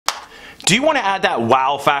Do you want to add that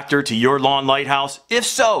wow factor to your lawn lighthouse? If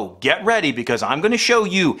so, get ready because I'm going to show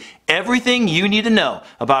you everything you need to know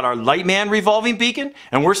about our Liteman Revolving Beacon,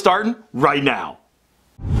 and we're starting right now.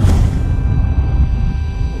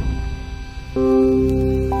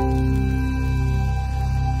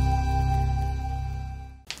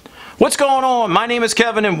 What's going on? My name is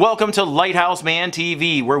Kevin and welcome to Lighthouse Man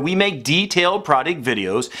TV, where we make detailed product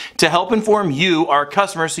videos to help inform you, our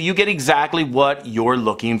customers, so you get exactly what you're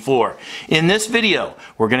looking for. In this video,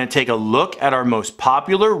 we're going to take a look at our most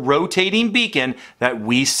popular rotating beacon that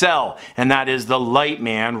we sell, and that is the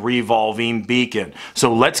Liteman Revolving Beacon.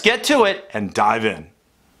 So let's get to it and dive in.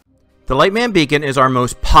 The Liteman Beacon is our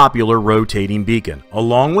most popular rotating beacon.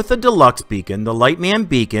 Along with the Deluxe Beacon, the Liteman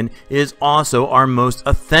Beacon is also our most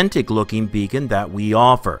authentic looking beacon that we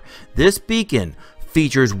offer. This beacon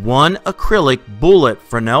features one acrylic bullet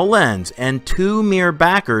fresnel lens and two mirror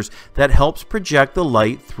backers that helps project the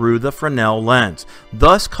light through the fresnel lens,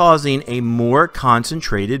 thus causing a more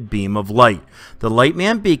concentrated beam of light. The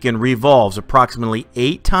Liteman Beacon revolves approximately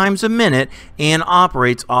 8 times a minute and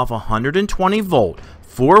operates off a 120 volt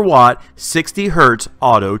 4 watt 60 Hz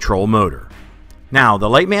auto troll motor. Now, the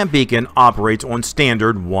Liteman Beacon operates on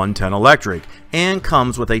standard 110 electric and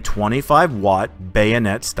comes with a 25 watt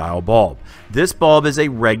bayonet style bulb. This bulb is a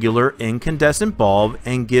regular incandescent bulb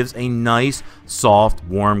and gives a nice soft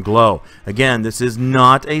warm glow. Again, this is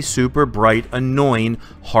not a super bright annoying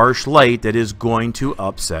harsh light that is going to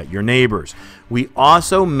upset your neighbors. We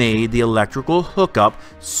also made the electrical hookup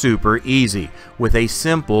super easy with a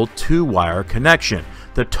simple 2-wire connection.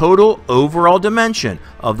 The total overall dimension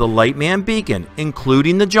of the Liteman Beacon,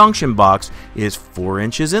 including the junction box, is 4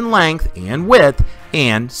 inches in length and width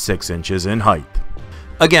and 6 inches in height.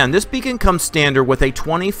 Again, this beacon comes standard with a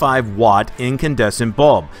 25 watt incandescent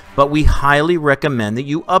bulb, but we highly recommend that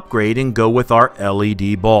you upgrade and go with our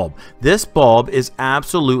LED bulb. This bulb is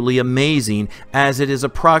absolutely amazing as it is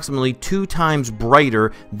approximately 2 times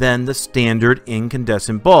brighter than the standard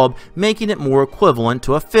incandescent bulb, making it more equivalent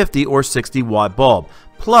to a 50 or 60 watt bulb.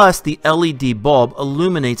 Plus, the LED bulb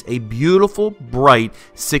illuminates a beautiful, bright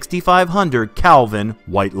 6500 Kelvin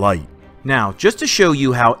white light. Now, just to show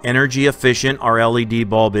you how energy efficient our LED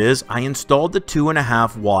bulb is, I installed the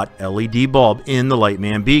 2.5 watt LED bulb in the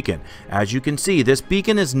Liteman Beacon. As you can see, this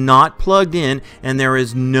beacon is not plugged in and there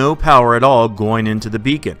is no power at all going into the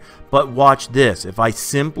beacon. But watch this, if I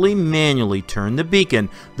simply manually turn the beacon,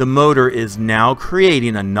 the motor is now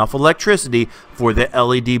creating enough electricity for the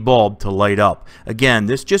LED bulb to light up. Again,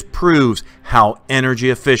 this just proves how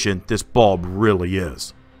energy efficient this bulb really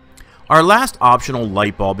is. Our last optional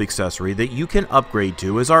light bulb accessory that you can upgrade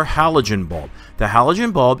to is our halogen bulb. The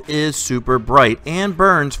halogen bulb is super bright and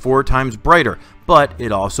burns 4 times brighter, but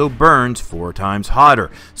it also burns 4 times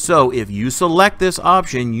hotter. So if you select this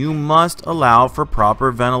option, you must allow for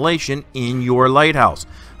proper ventilation in your lighthouse.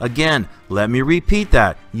 Again, let me repeat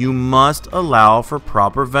that. You must allow for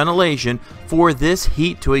proper ventilation for this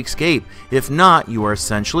heat to escape. If not, you are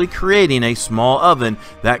essentially creating a small oven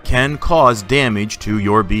that can cause damage to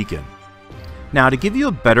your beacon. Now, to give you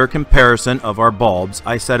a better comparison of our bulbs,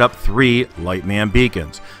 I set up 3 Liteman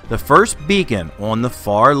beacons. The first beacon on the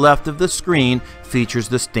far left of the screen features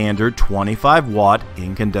the standard 25 watt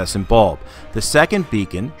incandescent bulb. The second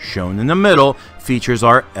beacon, shown in the middle, features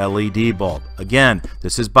our LED bulb. Again,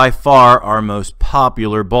 this is by far our most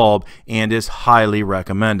popular bulb and is highly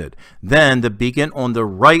recommended. Then the beacon on the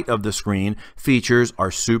right of the screen features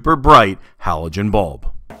our super bright halogen bulb.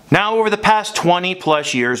 Now, over the past 20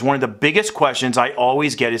 plus years, one of the biggest questions I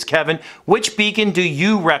always get is, Kevin, which beacon do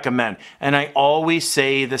you recommend? And I always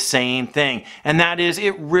say the same thing, and that is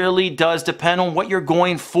it really does depend on what you're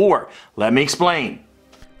going for. Let me explain.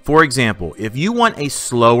 For example, if you want a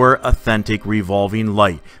slower, authentic revolving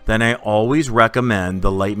light, then I always recommend the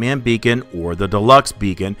Liteman Beacon or the Deluxe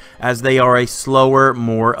Beacon, as they are a slower,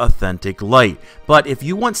 more authentic light. But if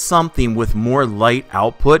you want something with more light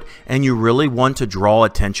output and you really want to draw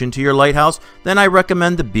attention to your lighthouse, then I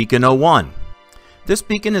recommend the Beacon 01. This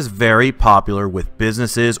beacon is very popular with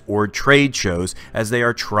businesses or trade shows as they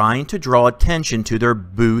are trying to draw attention to their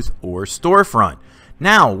booth or storefront.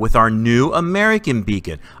 Now, with our new American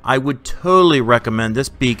beacon, I would totally recommend this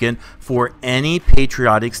beacon for any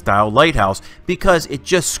patriotic style lighthouse because it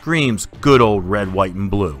just screams good old red, white, and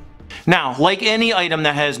blue. Now, like any item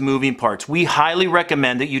that has moving parts, we highly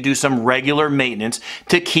recommend that you do some regular maintenance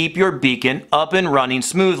to keep your beacon up and running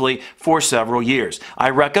smoothly for several years. I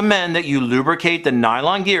recommend that you lubricate the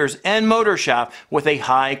nylon gears and motor shaft with a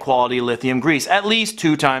high quality lithium grease at least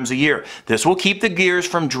 2 times a year. This will keep the gears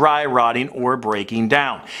from dry rotting or breaking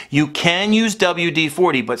down. You can use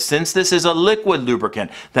WD-40, but since this is a liquid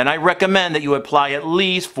lubricant, then I recommend that you apply at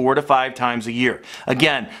least 4 to 5 times a year.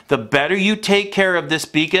 Again, the better you take care of this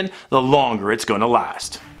beacon, the longer it's going to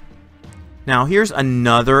last. Now here's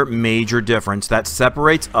another major difference that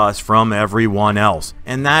separates us from everyone else,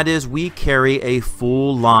 and that is we carry a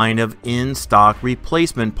full line of in-stock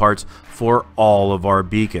replacement parts for all of our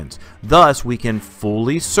beacons. Thus, we can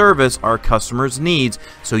fully service our customers' needs,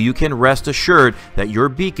 so you can rest assured that your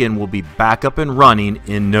beacon will be back up and running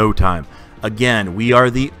in no time. Again, we are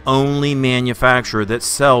the only manufacturer that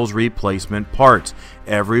sells replacement parts.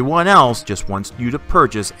 Everyone else just wants you to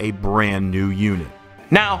purchase a brand new unit.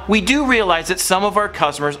 Now, we do realize that some of our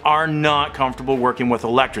customers are not comfortable working with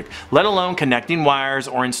electric, let alone connecting wires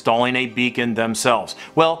or installing a beacon themselves.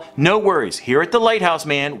 Well, no worries. Here at the Lighthouse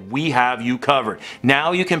Man, we have you covered.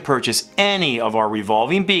 Now you can purchase any of our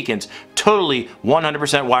revolving beacons totally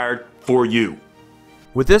 100% wired for you.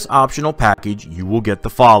 With this optional package, you will get the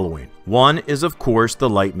following. 1 is of course the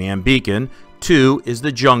Liteman Beacon. 2 is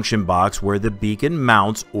the junction box where the beacon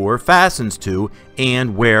mounts or fastens to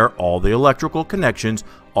and where all the electrical connections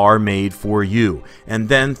are made for you. And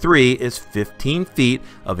then 3 is 15 feet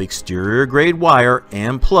of exterior grade wire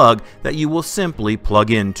and plug that you will simply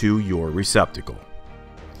plug into your receptacle.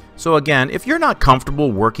 So again, if you're not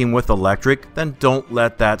comfortable working with electric, then don't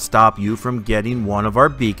let that stop you from getting one of our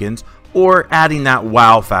beacons or adding that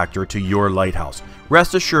wow factor to your lighthouse.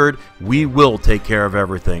 Rest assured, we will take care of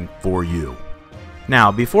everything for you. Now,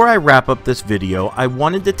 before I wrap up this video, I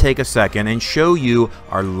wanted to take a second and show you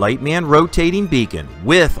our Liteman rotating beacon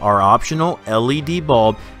with our optional LED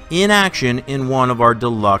bulb in action in one of our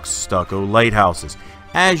deluxe stucco lighthouses.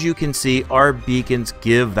 As you can see, our beacons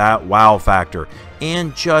give that wow factor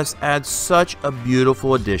and just add such a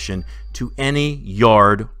beautiful addition to any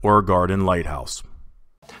yard or garden lighthouse.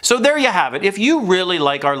 So there you have it. If you really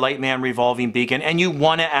like our Liteman Revolving Beacon and you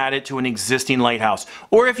want to add it to an existing lighthouse,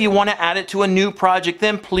 or if you want to add it to a new project,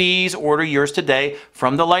 then please order yours today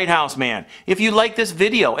from the Lighthouse Man. If you like this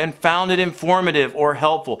video and found it informative or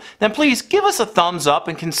helpful, then please give us a thumbs up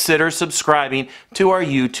and consider subscribing to our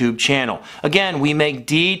YouTube channel. Again, we make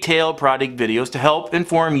detailed product videos to help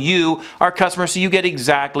inform you, our customers, so you get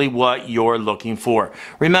exactly what you're looking for.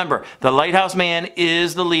 Remember, the Lighthouse Man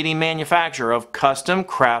is the leading manufacturer of custom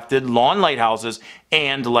crafted lawn lighthouses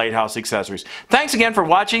and lighthouse accessories. Thanks again for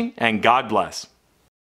watching, and God bless.